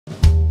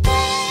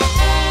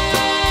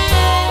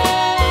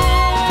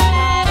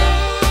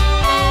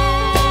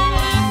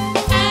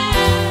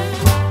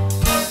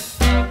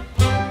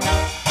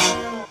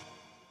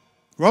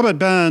Robert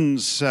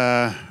Burns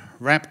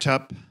wrapped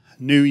up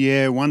New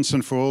Year once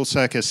and for all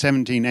circa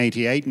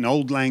 1788, and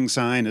Auld Lang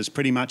Syne has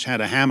pretty much had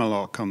a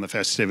hammerlock on the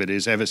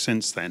festivities ever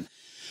since then.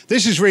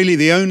 This is really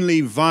the only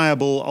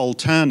viable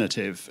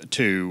alternative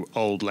to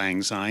Auld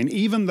Lang Syne,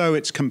 even though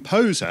its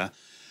composer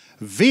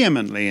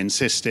vehemently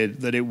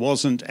insisted that it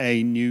wasn't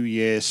a New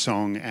Year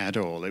song at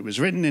all. It was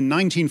written in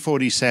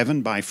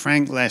 1947 by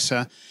Frank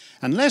Loesser,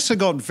 and Loesser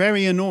got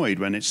very annoyed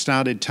when it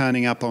started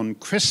turning up on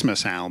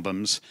Christmas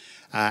albums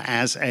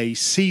as a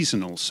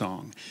seasonal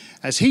song.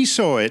 As he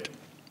saw it,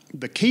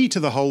 the key to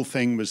the whole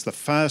thing was the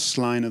first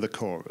line of the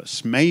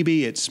chorus.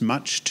 Maybe it's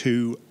much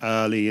too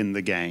early in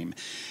the game.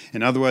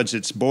 In other words,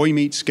 it's boy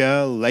meets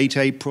girl, late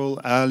April,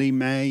 early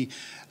May.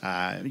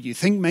 You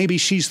think maybe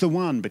she's the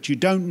one, but you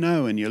don't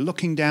know, and you're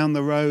looking down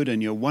the road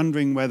and you're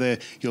wondering whether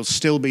you'll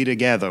still be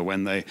together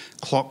when the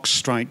clock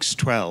strikes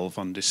 12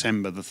 on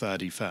December the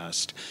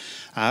 31st.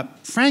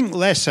 Frank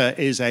Loesser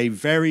is a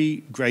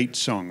very great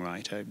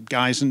songwriter.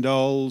 Guys and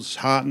Dolls,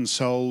 Heart and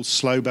Soul,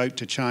 Slow Boat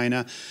to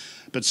China.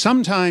 But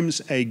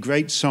sometimes a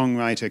great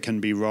songwriter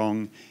can be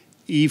wrong,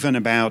 even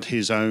about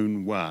his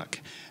own work.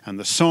 And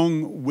the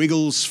song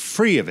wiggles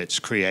free of its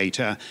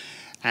creator,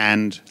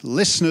 and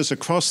listeners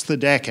across the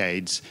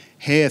decades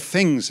hear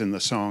things in the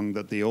song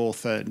that the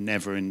author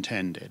never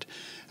intended.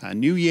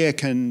 New Year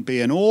can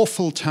be an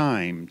awful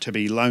time to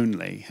be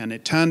lonely, and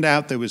it turned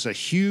out there was a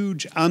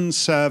huge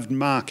unserved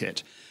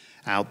market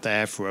out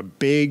there for a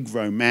big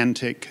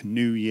romantic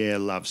New Year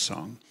love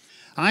song.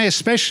 I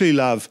especially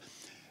love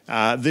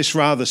this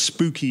rather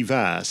spooky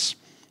verse,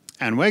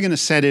 and we're going to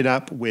set it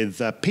up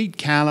with Pete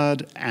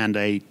Callard and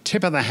a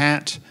tip of the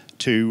hat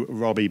to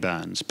Robbie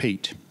Burns.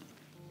 Pete.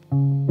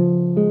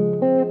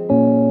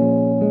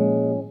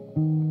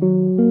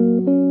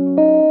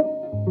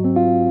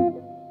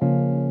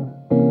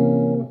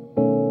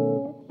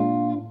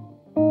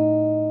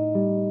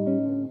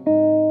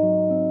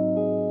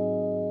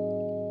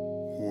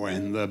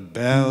 When the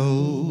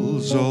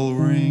bells all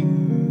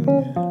ring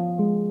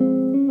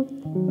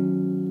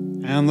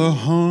and the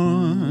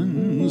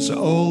horns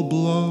all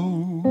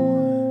blow,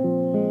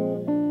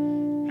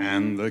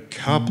 and the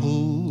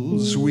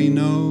couples we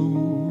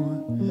know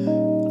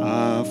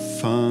are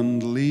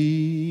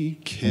fondly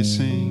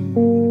kissing,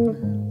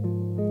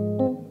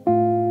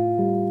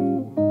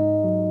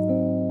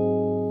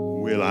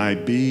 will I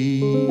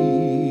be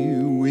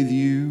with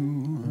you,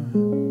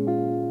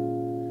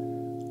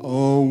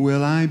 or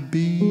will I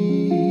be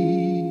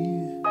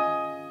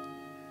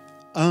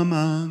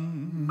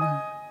among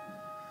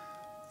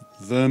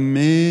the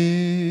missing?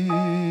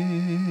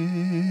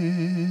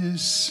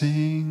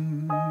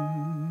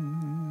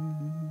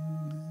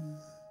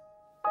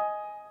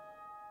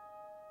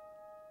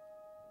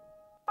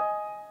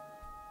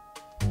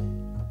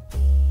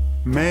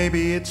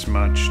 Maybe it's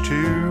much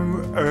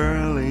too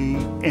early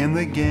in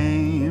the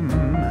game,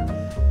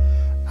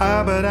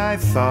 but I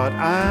thought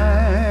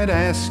I'd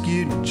ask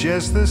you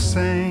just the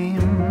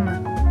same.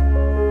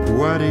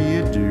 What are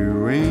you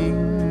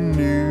doing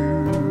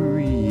New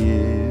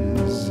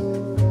Year's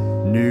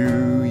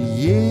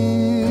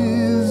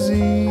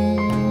Eve?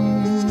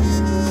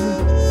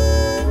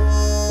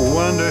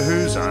 Wonder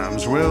whose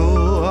arms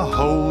will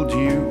hold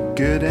you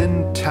good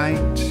and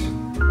tight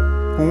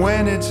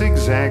when it's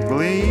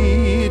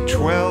exactly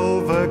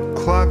 12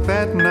 o'clock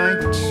that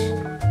night,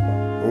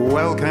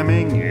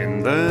 welcoming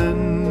in the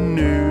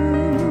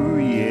new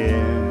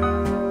year,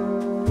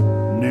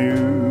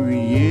 New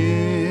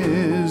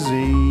Year's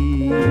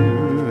Eve.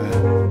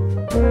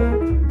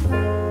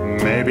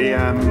 Maybe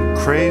I'm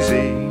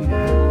crazy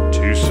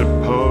to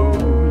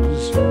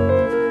suppose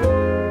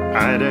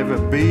I'd ever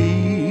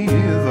be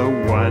the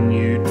one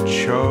you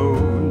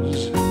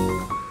chose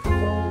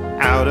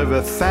out of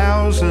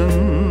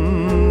 1,000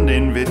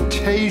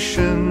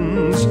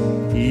 invitations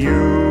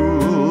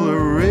you'll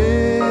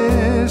receive.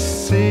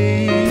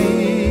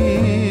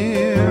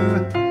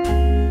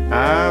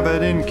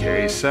 But in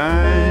case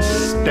I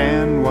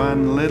stand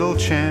one little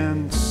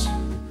chance,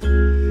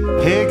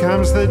 here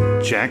comes the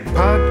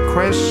jackpot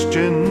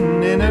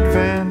question in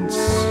advance.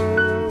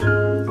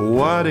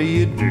 What are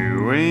you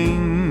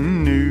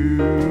doing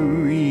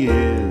New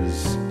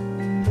Year's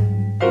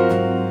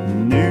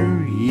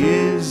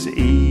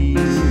Eve?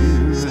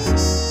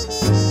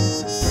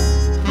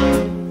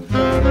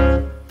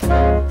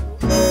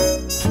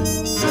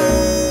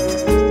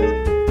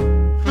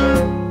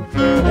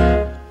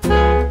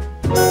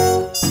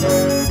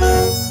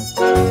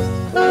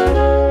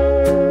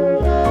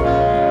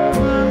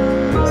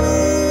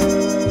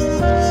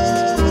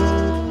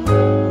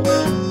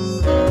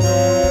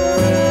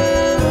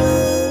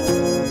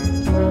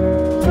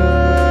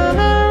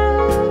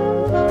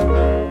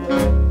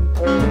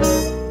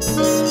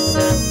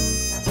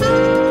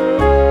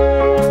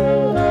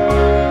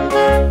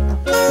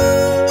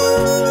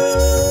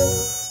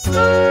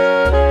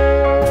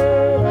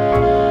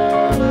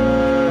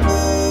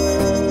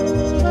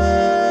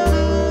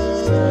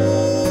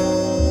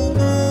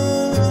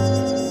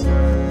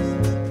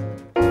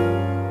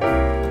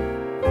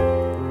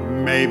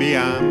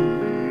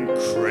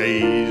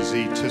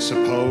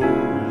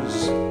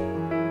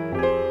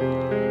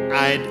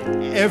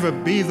 ever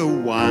be the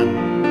one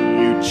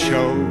you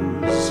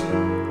chose?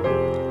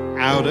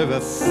 Out of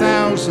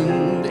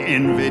 1,000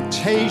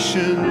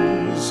 invitations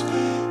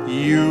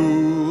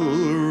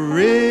you'll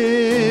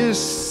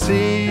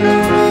receive,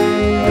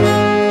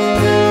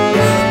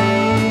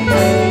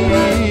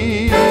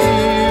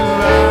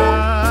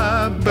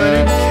 but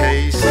in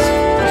case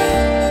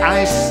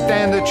I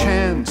stand a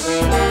chance,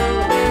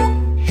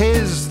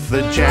 here's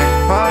the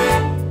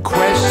jackpot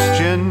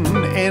question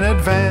in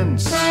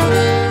advance.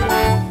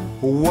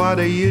 What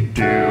are you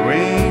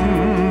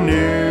doing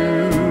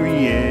New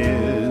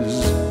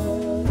Year's?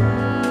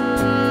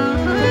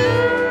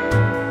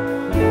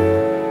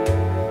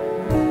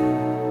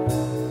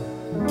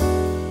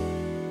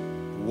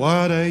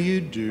 What are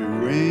you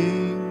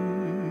doing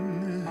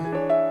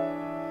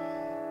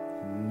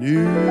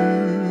New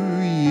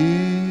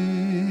Year's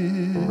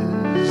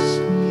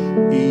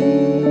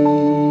Eve?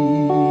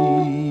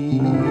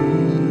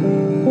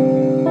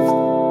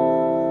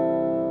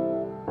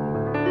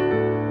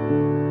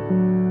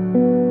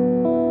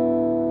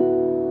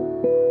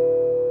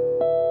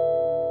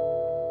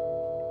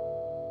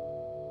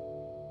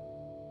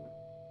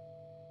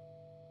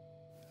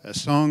 A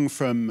song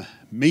from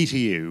Me to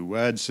You,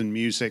 words and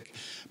music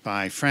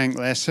by Frank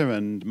Loesser,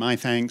 and my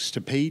thanks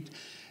to Pete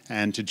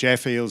and to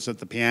Geoff Eales at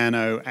the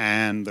piano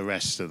and the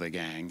rest of the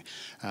gang.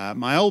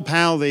 My old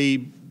pal, the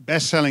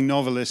best-selling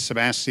novelist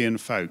Sebastian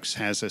Faulks,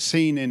 has a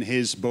scene in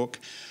his book,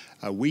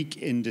 A Week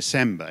in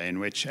December, in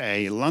which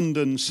a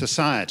London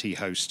society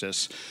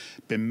hostess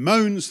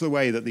bemoans the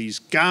way that these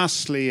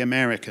ghastly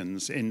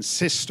Americans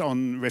insist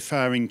on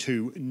referring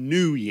to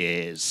New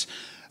Year's,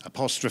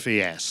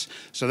 apostrophe S.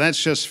 So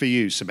that's just for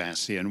you,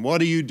 Sebastian.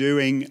 What are you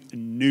doing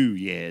New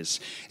Year's?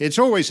 It's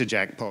always a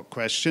jackpot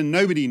question.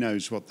 Nobody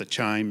knows what the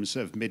chimes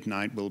of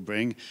midnight will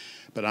bring,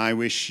 but I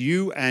wish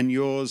you and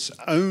yours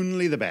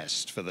only the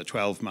best for the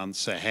 12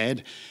 months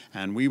ahead,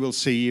 and we will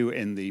see you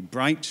in the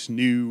bright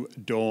new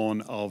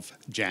dawn of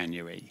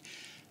January.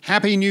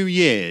 Happy New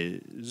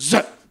Year's!